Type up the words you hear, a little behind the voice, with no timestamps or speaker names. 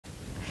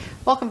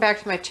Welcome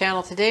back to my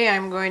channel. Today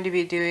I'm going to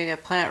be doing a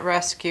plant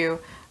rescue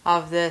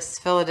of this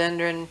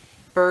Philodendron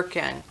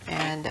Birkin,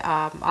 and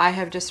I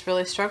have just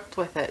really struggled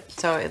with it.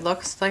 So it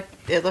looks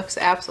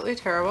absolutely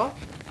terrible.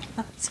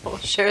 So we'll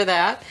share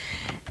that,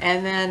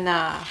 and then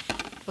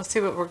we'll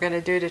see what we're going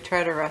to do to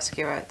try to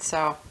rescue it.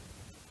 So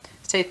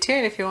stay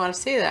tuned if you want to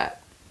see that.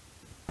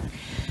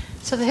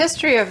 So the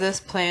history of this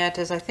plant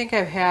is I think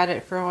I've had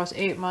it for almost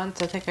 8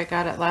 months. I think I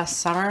got it last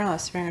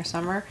spring or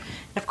summer.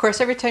 And of course,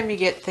 every time you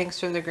get things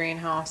from the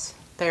greenhouse,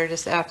 they're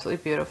just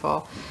absolutely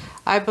beautiful.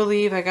 I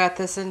believe I got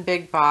this in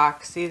big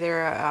box,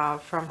 either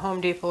from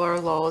Home Depot or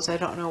Lowe's. I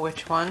don't know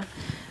which one.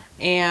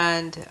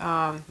 And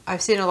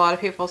I've seen a lot of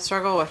people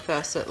struggle with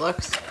this. It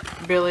looks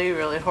really,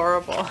 really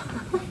horrible.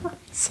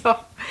 So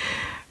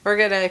we're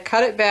going to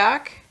cut it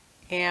back,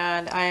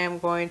 and I am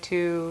going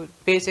to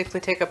basically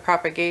take a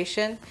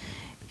propagation.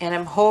 And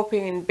I'm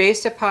hoping,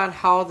 based upon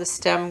how the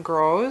stem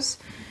grows,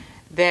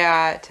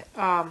 that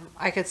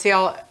I could see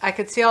all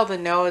the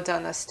nodes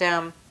on the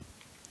stem,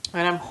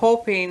 and I'm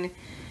hoping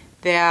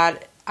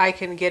that I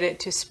can get it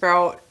to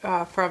sprout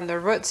from the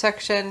root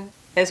section,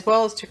 as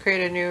well as to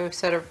create a new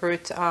set of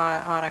roots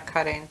on a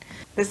cutting.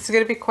 This is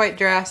going to be quite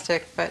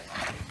drastic, but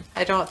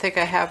I don't think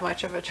I have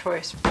much of a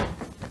choice.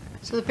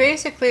 So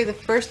basically, the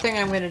first thing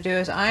I'm going to do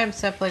is I am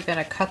simply going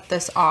to cut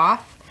this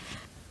off.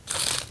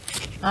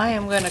 I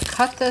am going to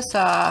cut this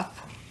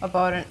off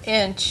about 1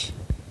 inch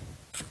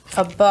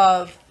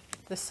above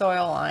the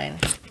soil line.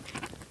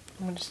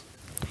 I'm going to just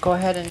go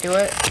ahead and do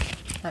it,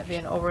 not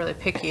being overly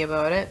picky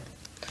about it.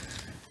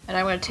 And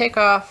I'm going to take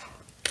off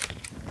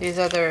these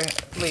other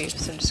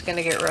leaves. I'm just going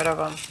to get rid of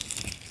them.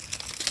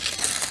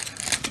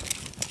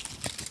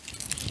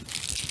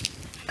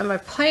 And my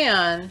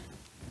plan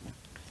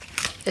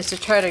is to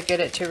try to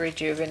get it to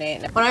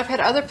rejuvenate. When I've had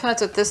other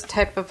plants with this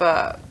type of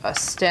a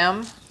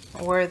stem,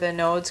 where the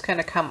nodes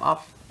kind of come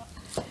up,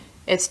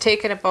 it's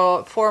taken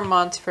about 4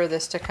 months for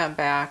this to come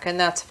back, and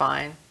that's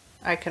fine.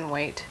 I can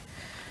wait.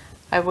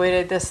 I've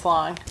waited this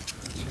long.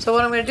 So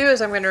what I'm going to do is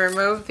I'm going to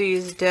remove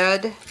these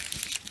dead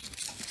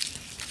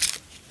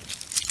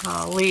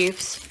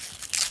leaves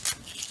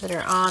that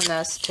are on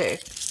this to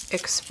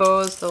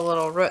expose the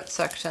little root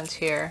sections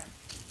here.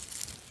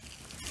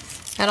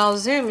 And I'll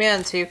zoom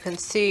in so you can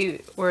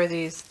see where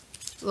these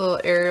little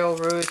aerial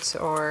roots,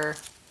 or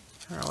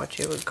I don't know what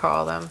you would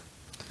call them,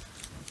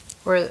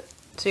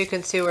 so you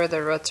can see where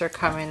the roots are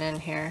coming in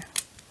here.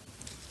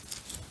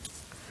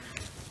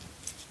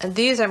 And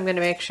these I'm going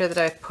to make sure that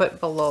I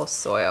put below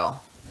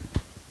soil.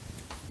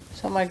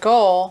 So my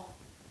goal,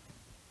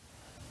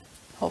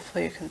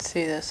 hopefully you can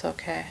see this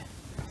okay.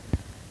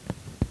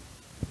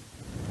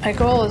 My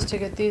goal is to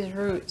get these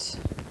roots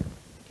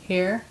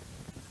here,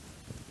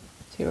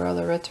 see where all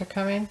the roots are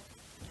coming,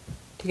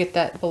 to get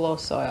that below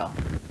soil.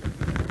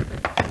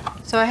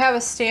 So I have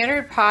a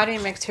standard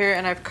potting mix here,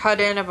 and I've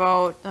cut in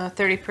about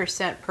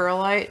 30%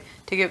 perlite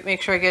to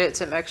make sure I get it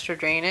some extra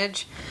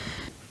drainage.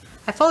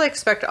 I fully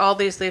expect all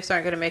these leaves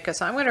aren't going to make it,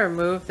 so I'm going to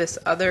remove this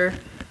other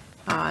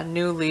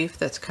new leaf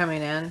that's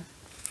coming in,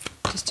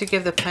 just to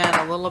give the plant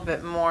a little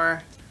bit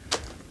more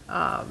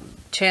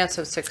chance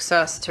of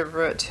success to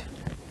root.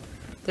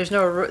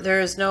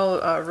 There is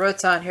no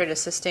roots on here to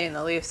sustain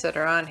the leaves that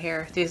are on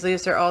here. These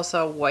leaves are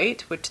also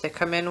white, which they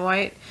come in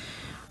white.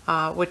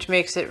 Which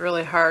makes it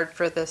really hard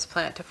for this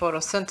plant to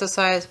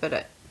photosynthesize,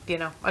 but you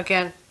know,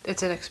 again,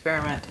 it's an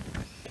experiment.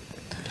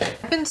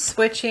 I've been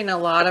switching a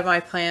lot of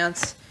my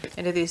plants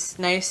into these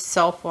nice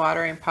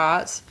self-watering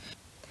pots.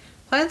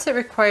 Plants that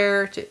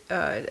require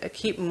a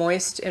keep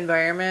moist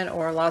environment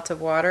or lots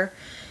of water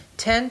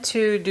tend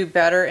to do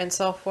better in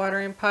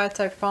self-watering pots,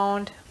 I've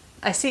found.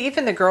 I see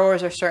even the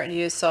growers are starting to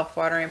use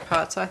self-watering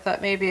pots, so I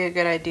thought maybe a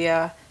good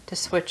idea to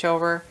switch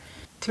over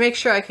to make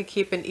sure I could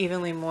keep an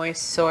evenly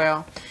moist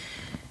soil.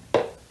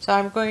 So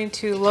I'm going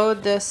to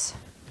load the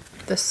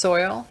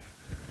soil,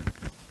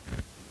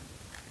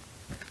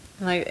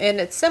 and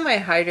it's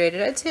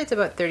semi-hydrated. I'd say it's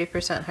about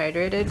 30%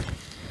 hydrated.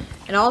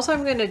 And all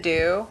I'm going to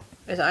do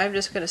is I'm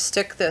just going to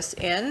stick this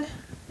in,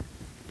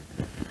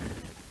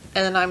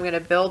 and then I'm going to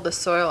build the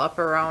soil up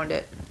around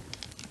it.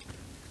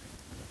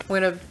 I'm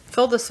going to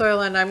fill the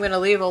soil in. I'm going to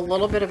leave a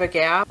little bit of a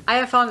gap. I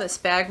have found that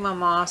sphagnum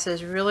moss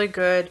is really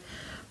good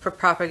for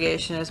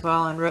propagation as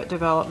well and root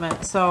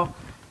development. So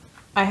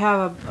I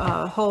have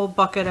a whole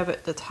bucket of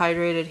it that's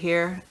hydrated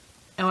here,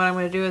 and what I'm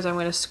going to do is I'm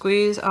going to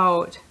squeeze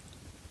out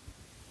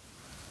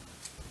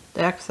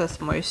the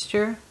excess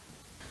moisture.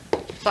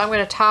 So I'm going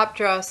to top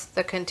dress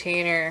the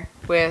container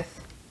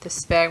with the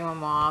sphagnum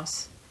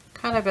moss,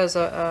 kind of as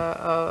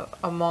a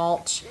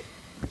mulch,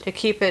 to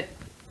keep it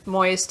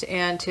moist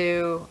and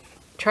to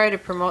try to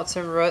promote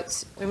some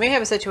roots. We may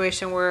have a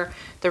situation where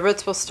the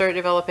roots will start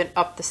developing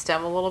up the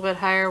stem a little bit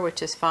higher,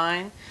 which is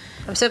fine.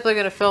 I'm simply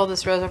going to fill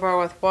this reservoir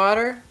with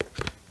water,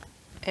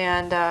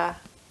 and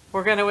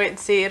we're going to wait and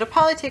see. It'll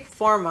probably take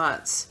 4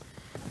 months.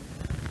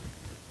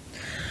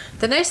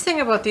 The nice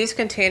thing about these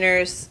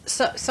containers,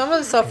 some of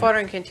the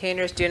self-watering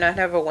containers do not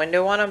have a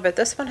window on them, but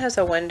this one has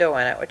a window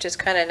in it, which is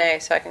kind of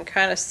nice. So I can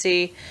kind of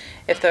see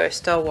if there's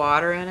still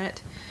water in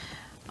it.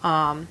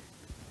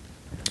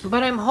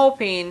 But I'm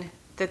hoping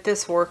that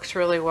this works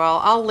really well.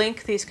 I'll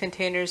link these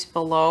containers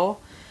below.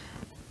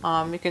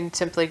 You can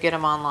simply get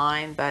them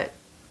online, but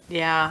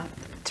yeah,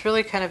 it's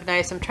really kind of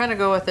nice. I'm trying to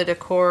go with the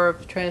decor,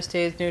 trying to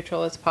stay as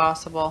neutral as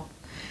possible.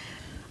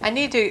 I'll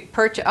need to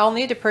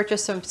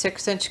purchase some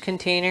 6-inch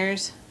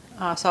containers,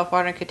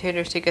 self-watering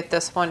containers, to get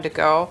this one to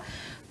go.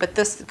 But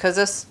because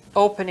this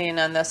opening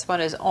on this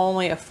one is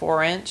only a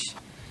 4-inch,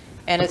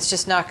 and it's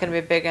just not going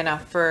to be big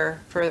enough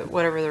for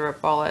whatever the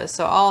root ball is.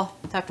 So I'll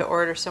have to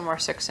order some more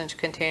 6-inch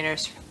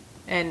containers,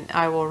 and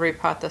I will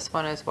repot this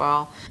one as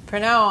well. For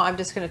now, I'm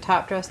just going to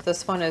top dress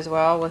this one as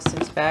well with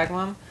some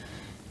sphagnum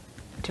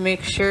to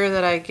make sure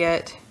that I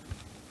get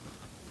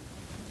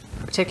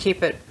to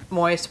keep it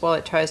moist while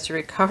it tries to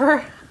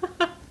recover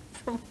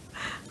from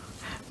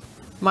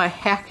my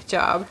hack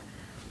job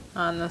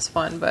on this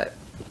one. But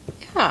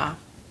yeah,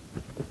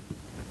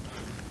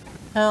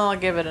 I'll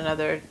give it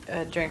another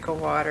drink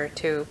of water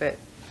too. But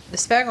the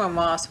sphagnum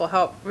moss will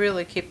help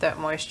really keep that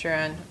moisture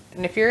in.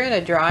 And if you're in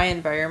a dry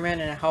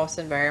environment, in a house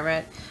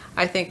environment,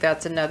 I think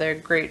that's another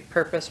great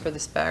purpose for the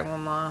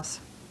sphagnum moss.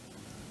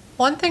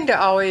 One thing to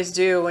always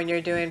do when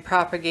you're doing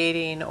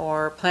propagating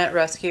or plant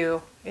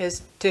rescue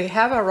is to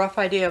have a rough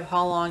idea of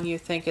how long you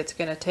think it's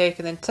going to take,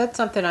 and then set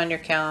something on your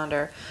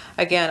calendar.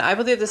 Again, I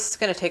believe this is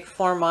going to take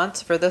 4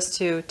 months for this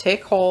to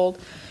take hold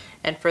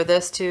and for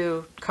this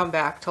to come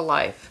back to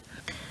life.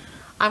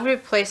 I'm going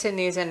to be placing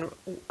these in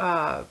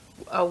a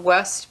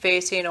west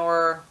facing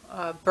or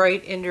a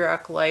bright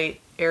indirect light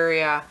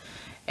area,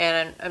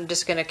 and I'm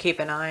just going to keep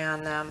an eye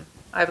on them.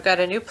 I've got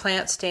a new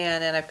plant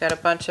stand, and I've got a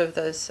bunch of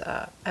those.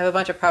 I have a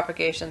bunch of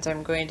propagations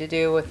I'm going to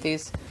do with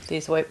these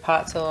white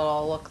pots, so it'll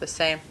all look the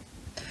same.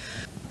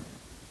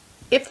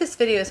 If this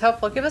video is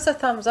helpful, give us a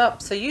thumbs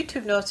up so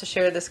YouTube knows to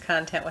share this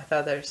content with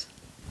others.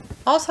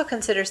 Also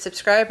consider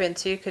subscribing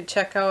so you can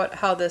check out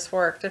how this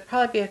worked. It'll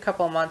probably be a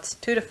couple months,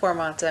 2 to 4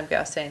 months, I'm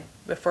guessing,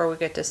 before we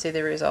get to see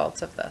the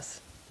results of this.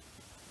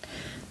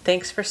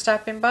 Thanks for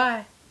stopping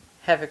by.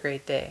 Have a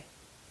great day.